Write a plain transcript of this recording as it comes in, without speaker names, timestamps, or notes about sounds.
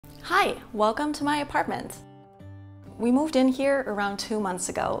Hi, welcome to my apartment. We moved in here around 2 months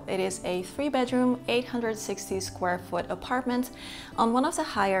ago. It is a 3-bedroom, 860 square foot apartment on one of the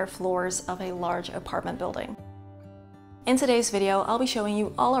higher floors of a large apartment building. In today's video, I'll be showing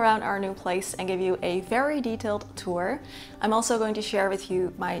you all around our new place and give you a very detailed tour. I'm also going to share with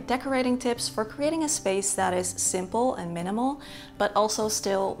you my decorating tips for creating a space that is simple and minimal, but also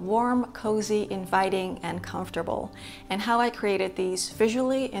still warm, cozy, inviting, and comfortable, and how I created these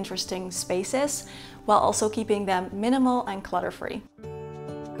visually interesting spaces while also keeping them minimal and clutter-free.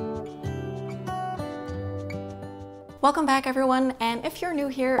 Welcome back everyone, and if you're new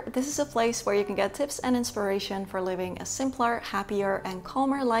here, this is a place where you can get tips and inspiration for living a simpler, happier, and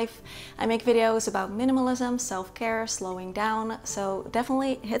calmer life. I make videos about minimalism, self-care, slowing down, so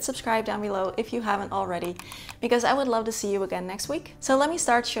definitely hit subscribe down below if you haven't already, because I would love to see you again next week. So let me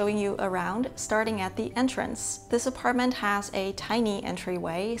start showing you around, starting at the entrance. This apartment has a tiny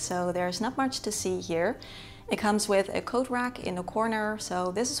entryway, so there's not much to see here. It comes with a coat rack in the corner,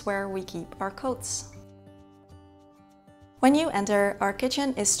 so this is where we keep our coats. When you enter, our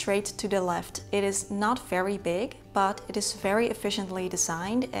kitchen is straight to the left. It is not very big, but it is very efficiently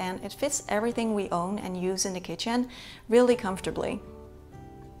designed and it fits everything we own and use in the kitchen really comfortably.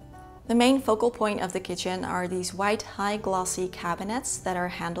 The main focal point of the kitchen are these white high glossy cabinets that are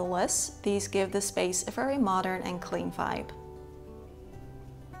handleless. These give the space a very modern and clean vibe.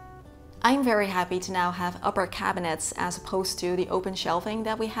 I'm very happy to now have upper cabinets as opposed to the open shelving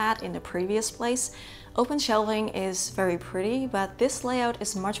that we had in the previous place. Open shelving is very pretty, but this layout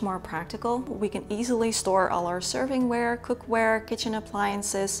is much more practical. We can easily store all our servingware, cookware, kitchen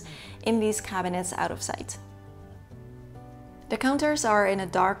appliances in these cabinets out of sight. The counters are in a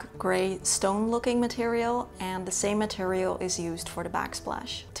dark gray stone-looking material, and the same material is used for the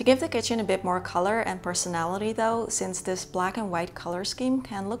backsplash. To give the kitchen a bit more color and personality though, since this black and white color scheme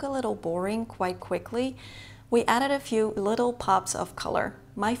can look a little boring quite quickly, we added a few little pops of color.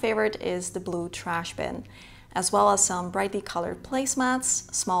 My favorite is the blue trash bin, as well as some brightly colored placemats,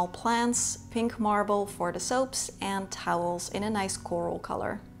 small plants, pink marble for the soaps, and towels in a nice coral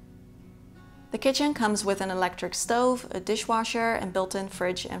color. The kitchen comes with an electric stove, a dishwasher, and built-in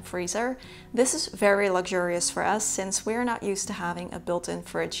fridge and freezer. This is very luxurious for us since we're not used to having a built-in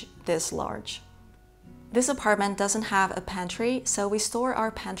fridge this large. This apartment doesn't have a pantry, so we store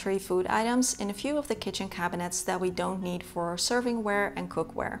our pantry food items in a few of the kitchen cabinets that we don't need for servingware and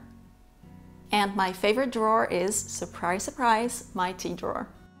cookware. And my favorite drawer is, surprise surprise, my tea drawer.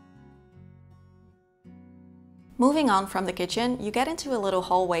 Moving on from the kitchen, you get into a little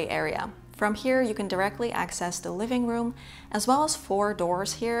hallway area. From here you can directly access the living room, as well as 4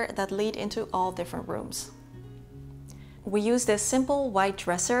 doors here that lead into all different rooms. We use this simple white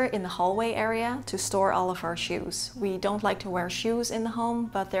dresser in the hallway area to store all of our shoes. We don't like to wear shoes in the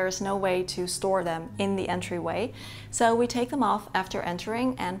home, but there is no way to store them in the entryway, so we take them off after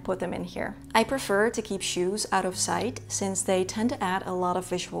entering and put them in here. I prefer to keep shoes out of sight since they tend to add a lot of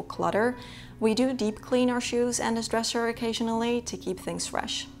visual clutter. We do deep clean our shoes and this dresser occasionally to keep things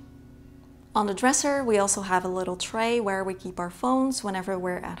fresh. On the dresser, we also have a little tray where we keep our phones whenever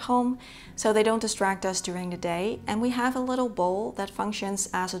we're at home, so they don't distract us during the day, and we have a little bowl that functions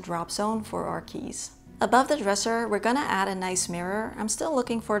as a drop zone for our keys. Above the dresser, we're gonna add a nice mirror. I'm still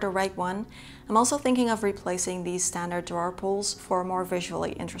looking for the right one. I'm also thinking of replacing these standard drawer pulls for more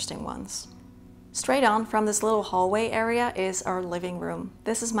visually interesting ones. Straight on from this little hallway area is our living room.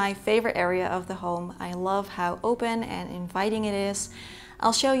 This is my favorite area of the home. I love how open and inviting it is.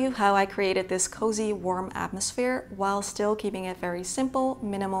 I'll show you how I created this cozy, warm atmosphere while still keeping it very simple,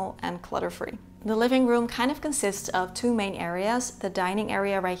 minimal, and clutter-free. The living room kind of consists of 2 main areas, the dining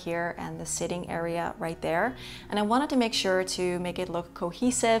area right here and the sitting area right there. And I wanted to make sure to make it look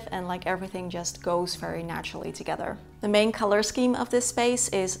cohesive and like everything just goes very naturally together. The main color scheme of this space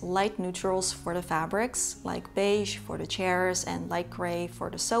is light neutrals for the fabrics, like beige for the chairs and light gray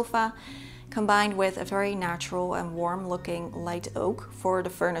for the sofa, combined with a very natural and warm looking light oak for the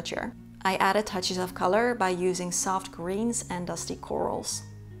furniture. I added touches of color by using soft greens and dusty corals.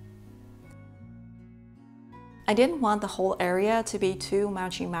 I didn't want the whole area to be too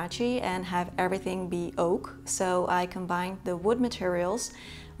matchy-matchy and have everything be oak, so I combined the wood materials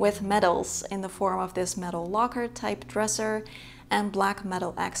with metals in the form of this metal locker type dresser and black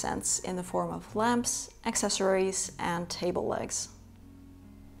metal accents in the form of lamps, accessories, and table legs.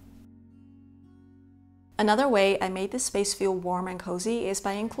 Another way I made this space feel warm and cozy is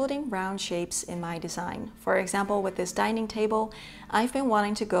by including round shapes in my design. For example, with this dining table, I've been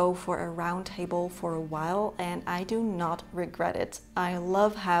wanting to go for a round table for a while and I do not regret it. I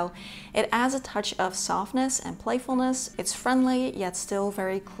love how it adds a touch of softness and playfulness. It's friendly yet still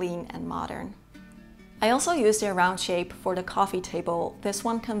very clean and modern. I also used a round shape for the coffee table. This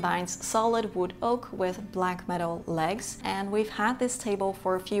one combines solid wood oak with black metal legs, and we've had this table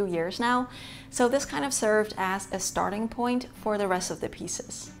for a few years now, so this kind of served as a starting point for the rest of the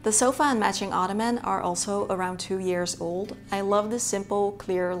pieces. The sofa and matching ottoman are also around 2 years old. I love the simple,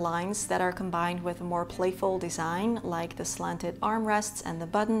 clear lines that are combined with a more playful design, like the slanted armrests and the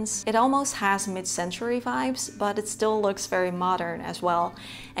buttons. It almost has mid-century vibes, but it still looks very modern as well,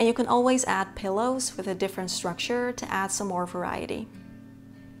 and you can always add pillows with a different structure to add some more variety.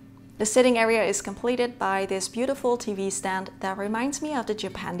 The sitting area is completed by this beautiful TV stand that reminds me of the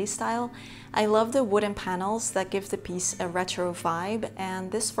Japandi style. I love the wooden panels that give the piece a retro vibe, and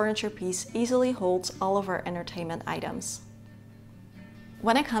this furniture piece easily holds all of our entertainment items.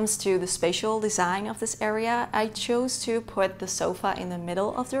 When it comes to the spatial design of this area, I chose to put the sofa in the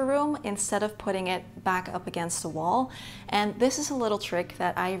middle of the room instead of putting it back up against the wall. And this is a little trick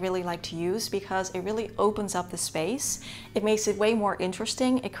that I really like to use because it really opens up the space. It makes it way more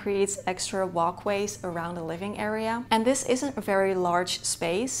interesting. It creates extra walkways around the living area. And this isn't a very large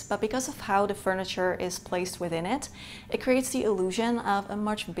space, but because of how the furniture is placed within it, it creates the illusion of a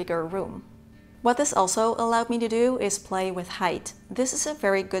much bigger room. What this also allowed me to do is play with height. This is a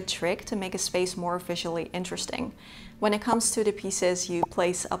very good trick to make a space more visually interesting. When it comes to the pieces you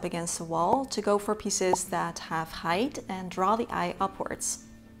place up against the wall, to go for pieces that have height and draw the eye upwards.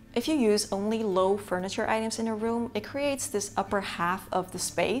 If you use only low furniture items in a room, it creates this upper half of the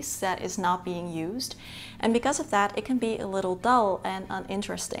space that is not being used. And because of that, it can be a little dull and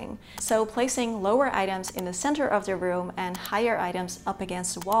uninteresting. So placing lower items in the center of the room and higher items up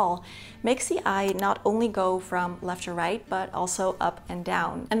against the wall makes the eye not only go from left to right, but also up and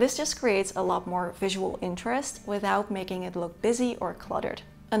down. And this just creates a lot more visual interest without making it look busy or cluttered.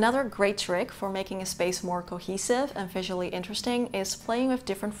 Another great trick for making a space more cohesive and visually interesting is playing with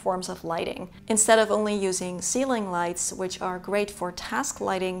different forms of lighting. Instead of only using ceiling lights, which are great for task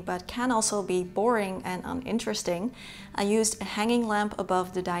lighting but can also be boring and uninteresting, I used a hanging lamp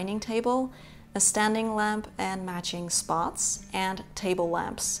above the dining table, a standing lamp and matching spots, and table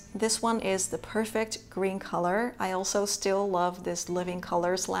lamps. This one is the perfect green color. I also still love this Living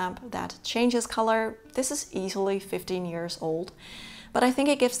Colors lamp that changes color. This is easily 15 years old. But I think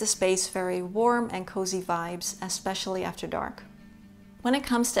it gives the space very warm and cozy vibes, especially after dark. When it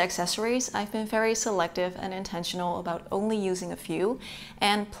comes to accessories, I've been very selective and intentional about only using a few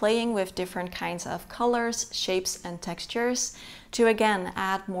and playing with different kinds of colors, shapes, and textures to again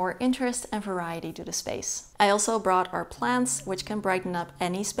add more interest and variety to the space. I also brought our plants, which can brighten up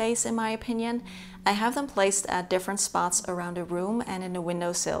any space in my opinion. I have them placed at different spots around the room and in the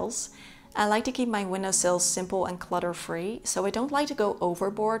windowsills. I like to keep my windowsills simple and clutter-free, so I don't like to go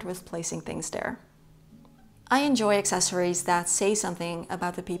overboard with placing things there. I enjoy accessories that say something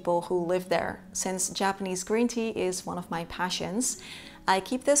about the people who live there. Since Japanese green tea is one of my passions, I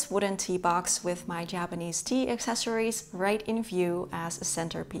keep this wooden tea box with my Japanese tea accessories right in view as a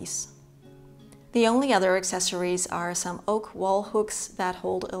centerpiece. The only other accessories are some oak wall hooks that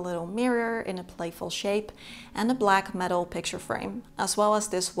hold a little mirror in a playful shape and a black metal picture frame, as well as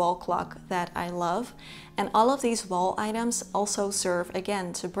this wall clock that I love. And all of these wall items also serve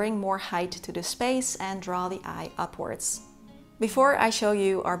again to bring more height to the space and draw the eye upwards. Before I show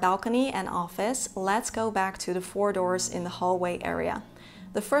you our balcony and office, let's go back to the 4 doors in the hallway area.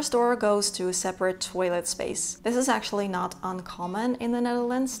 The first door goes to a separate toilet space. This is actually not uncommon in the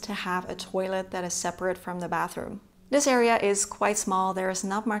Netherlands to have a toilet that is separate from the bathroom. This area is quite small, there is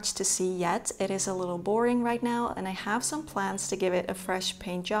not much to see yet. It is a little boring right now and I have some plans to give it a fresh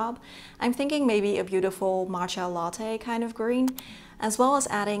paint job. I'm thinking maybe a beautiful matcha latte kind of green, as well as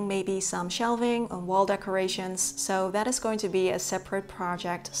adding maybe some shelving and wall decorations, so that is going to be a separate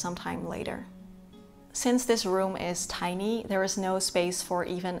project sometime later. Since this room is tiny, there is no space for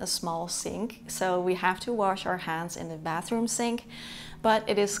even a small sink, so we have to wash our hands in the bathroom sink, but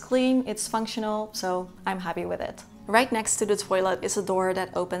it is clean, it's functional, so I'm happy with it. Right next to the toilet is a door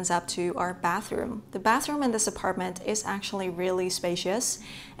that opens up to our bathroom. The bathroom in this apartment is actually really spacious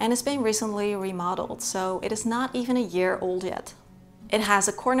and it's been recently remodeled, so it is not even a year old yet. It has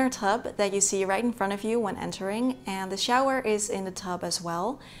a corner tub that you see right in front of you when entering, and the shower is in the tub as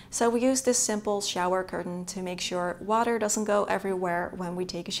well. So we use this simple shower curtain to make sure water doesn't go everywhere when we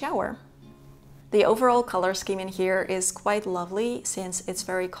take a shower. The overall color scheme in here is quite lovely since it's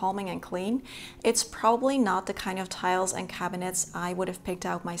very calming and clean. It's probably not the kind of tiles and cabinets I would have picked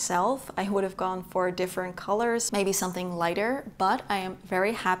out myself. I would have gone for different colors, maybe something lighter, but I am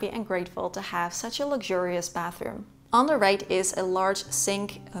very happy and grateful to have such a luxurious bathroom. On the right is a large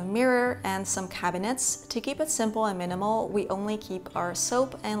sink, a mirror, and some cabinets. To keep it simple and minimal, we only keep our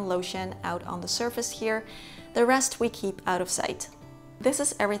soap and lotion out on the surface here. The rest we keep out of sight. This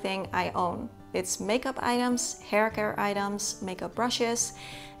is everything I own. It's makeup items, hair care items, makeup brushes,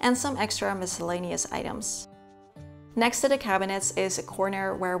 and some extra miscellaneous items. Next to the cabinets is a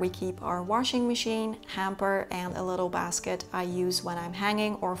corner where we keep our washing machine, hamper, and a little basket I use when I'm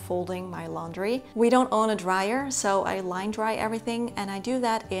hanging or folding my laundry. We don't own a dryer, so I line dry everything, and I do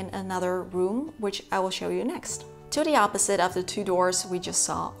that in another room, which I will show you next. To the opposite of the two doors we just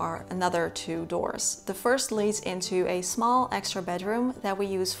saw are another two doors. The first leads into a small extra bedroom that we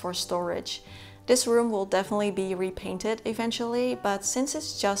use for storage. This room will definitely be repainted eventually, but since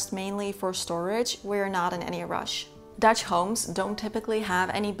it's just mainly for storage, we're not in any rush. Dutch homes don't typically have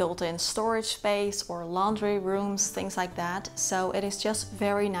any built-in storage space or laundry rooms, things like that, so it is just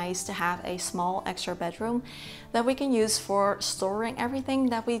very nice to have a small extra bedroom that we can use for storing everything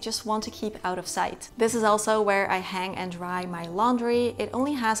that we just want to keep out of sight. This is also where I hang and dry my laundry. It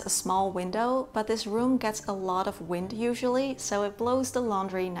only has a small window, but this room gets a lot of wind usually, so it blows the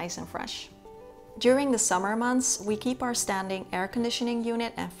laundry nice and fresh. During the summer months, we keep our standing air conditioning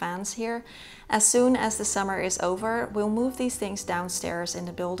unit and fans here. As soon as the summer is over, we'll move these things downstairs in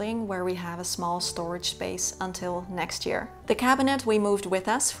the building where we have a small storage space until next year. The cabinet we moved with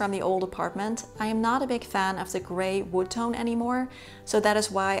us from the old apartment. I am not a big fan of the gray wood tone anymore, so that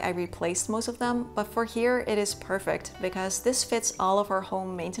is why I replaced most of them, but for here it is perfect because this fits all of our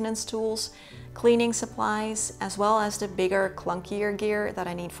home maintenance tools, cleaning supplies, as well as the bigger, clunkier gear that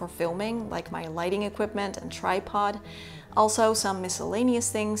I need for filming, like my lighting equipment and tripod. Also some miscellaneous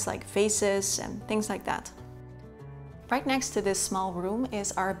things like vases and things like that. Right next to this small room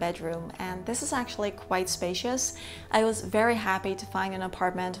is our bedroom, and this is actually quite spacious. I was very happy to find an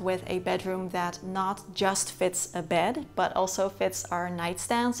apartment with a bedroom that not just fits a bed, but also fits our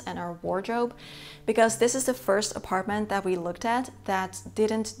nightstands and our wardrobe, because this is the first apartment that we looked at that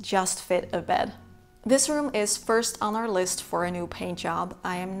didn't just fit a bed. This room is first on our list for a new paint job.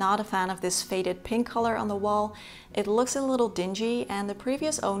 I am not a fan of this faded pink color on the wall. It looks a little dingy, and the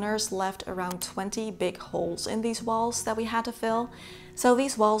previous owners left around 20 big holes in these walls that we had to fill, so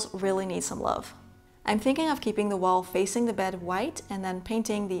these walls really need some love. I'm thinking of keeping the wall facing the bed white and then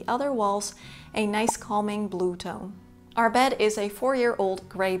painting the other walls a nice calming blue tone. Our bed is a 4-year-old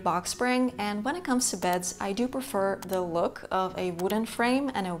gray box spring, and when it comes to beds, I do prefer the look of a wooden frame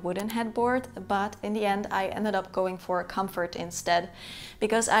and a wooden headboard, but in the end I ended up going for comfort instead.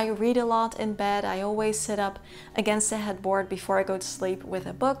 Because I read a lot in bed, I always sit up against the headboard before I go to sleep with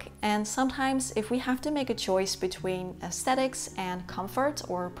a book, and sometimes if we have to make a choice between aesthetics and comfort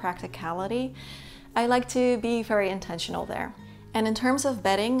or practicality, I like to be very intentional there. And in terms of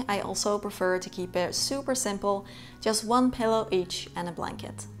bedding, I also prefer to keep it super simple, just one pillow each and a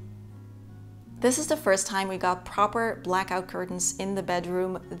blanket. This is the first time we got proper blackout curtains in the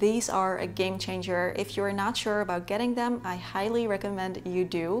bedroom. These are a game changer. If you're not sure about getting them, I highly recommend you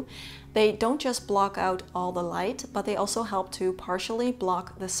do. They don't just block out all the light, but they also help to partially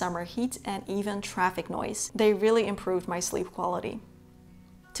block the summer heat and even traffic noise. They really improved my sleep quality.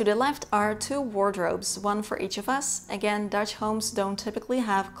 To the left are two wardrobes, one for each of us. Again, Dutch homes don't typically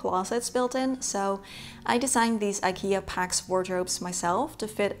have closets built in, so I designed these IKEA Pax wardrobes myself to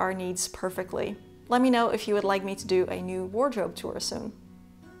fit our needs perfectly. Let me know if you would like me to do a new wardrobe tour soon.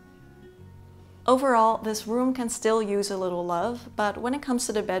 Overall, this room can still use a little love, but when it comes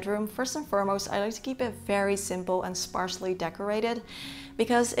to the bedroom, first and foremost, I like to keep it very simple and sparsely decorated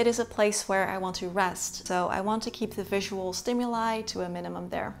because it is a place where I want to rest, so I want to keep the visual stimuli to a minimum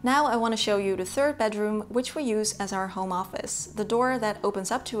there. Now I want to show you the third bedroom, which we use as our home office. The door that opens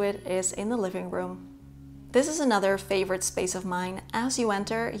up to it is in the living room. This is another favorite space of mine. As you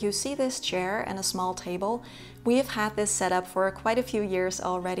enter, you see this chair and a small table. We have had this set up for quite a few years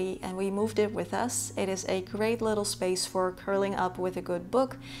already, and we moved it with us. It is a great little space for curling up with a good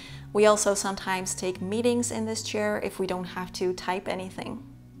book. We also sometimes take meetings in this chair if we don't have to type anything.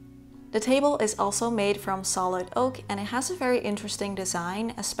 The table is also made from solid oak, and it has a very interesting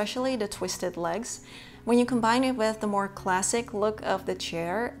design, especially the twisted legs. When you combine it with the more classic look of the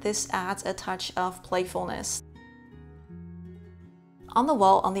chair, this adds a touch of playfulness. On the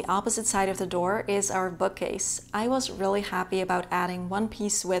wall on the opposite side of the door is our bookcase. I was really happy about adding one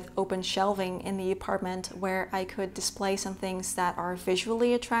piece with open shelving in the apartment where I could display some things that are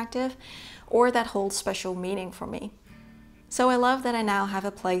visually attractive or that hold special meaning for me. So I love that I now have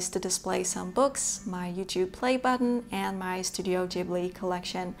a place to display some books, my YouTube play button, and my Studio Ghibli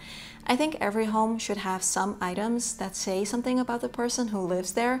collection. I think every home should have some items that say something about the person who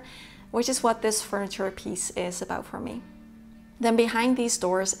lives there, which is what this furniture piece is about for me. Then behind these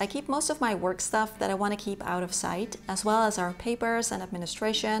doors, I keep most of my work stuff that I want to keep out of sight, as well as our papers and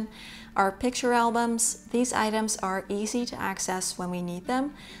administration, our picture albums. These items are easy to access when we need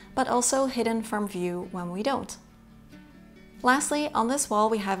them, but also hidden from view when we don't. Lastly, on this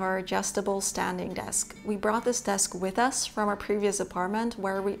wall we have our adjustable standing desk. We brought this desk with us from our previous apartment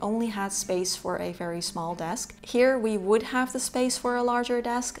where we only had space for a very small desk. Here we would have the space for a larger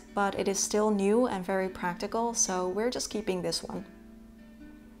desk, but it is still new and very practical, so we're just keeping this one.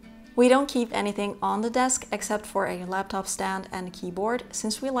 We don't keep anything on the desk except for a laptop stand and keyboard,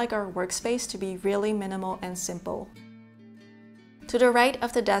 since we like our workspace to be really minimal and simple. To the right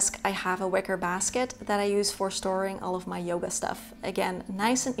of the desk, I have a wicker basket that I use for storing all of my yoga stuff. Again,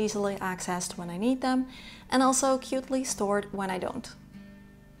 nice and easily accessed when I need them, and also cutely stored when I don't.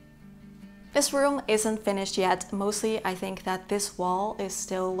 This room isn't finished yet. Mostly I think that this wall is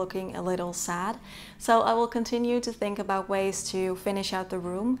still looking a little sad, so I will continue to think about ways to finish out the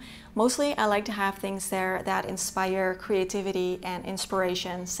room. Mostly I like to have things there that inspire creativity and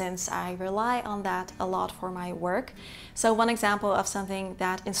inspiration, since I rely on that a lot for my work. So one example of something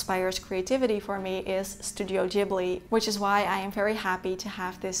that inspires creativity for me is Studio Ghibli, which is why I am very happy to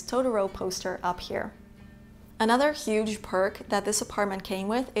have this Totoro poster up here. Another huge perk that this apartment came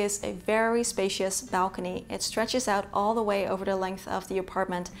with is a very spacious balcony. It stretches out all the way over the length of the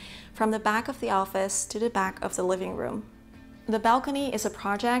apartment, from the back of the office to the back of the living room. The balcony is a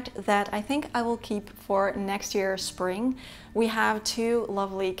project that I think I will keep for next year's spring. We have two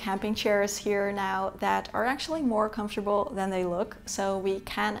lovely camping chairs here now that are actually more comfortable than they look, so we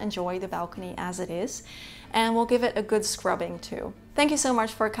can enjoy the balcony as it is, and we'll give it a good scrubbing too. Thank you so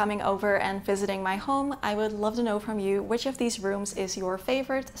much for coming over and visiting my home. I would love to know from you which of these rooms is your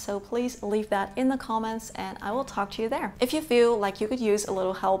favorite, so please leave that in the comments and I will talk to you there. If you feel like you could use a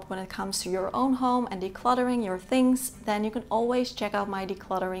little help when it comes to your own home and decluttering your things, then you can always check out my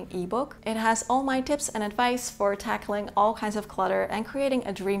decluttering ebook. It has all my tips and advice for tackling all kinds of clutter and creating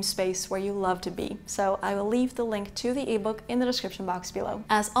a dream space where you love to be. So I will leave the link to the ebook in the description box below.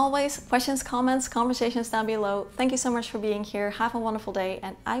 As always, questions, comments, conversations down below. Thank you so much for being here. Have a wonderful day,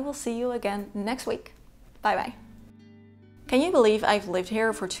 and I will see you again next week. Bye bye. Can you believe I've lived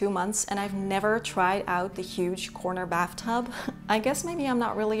here for 2 months and I've never tried out the huge corner bathtub? I guess maybe I'm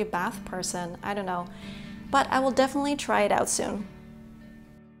not really a bath person, I don't know. But I will definitely try it out soon.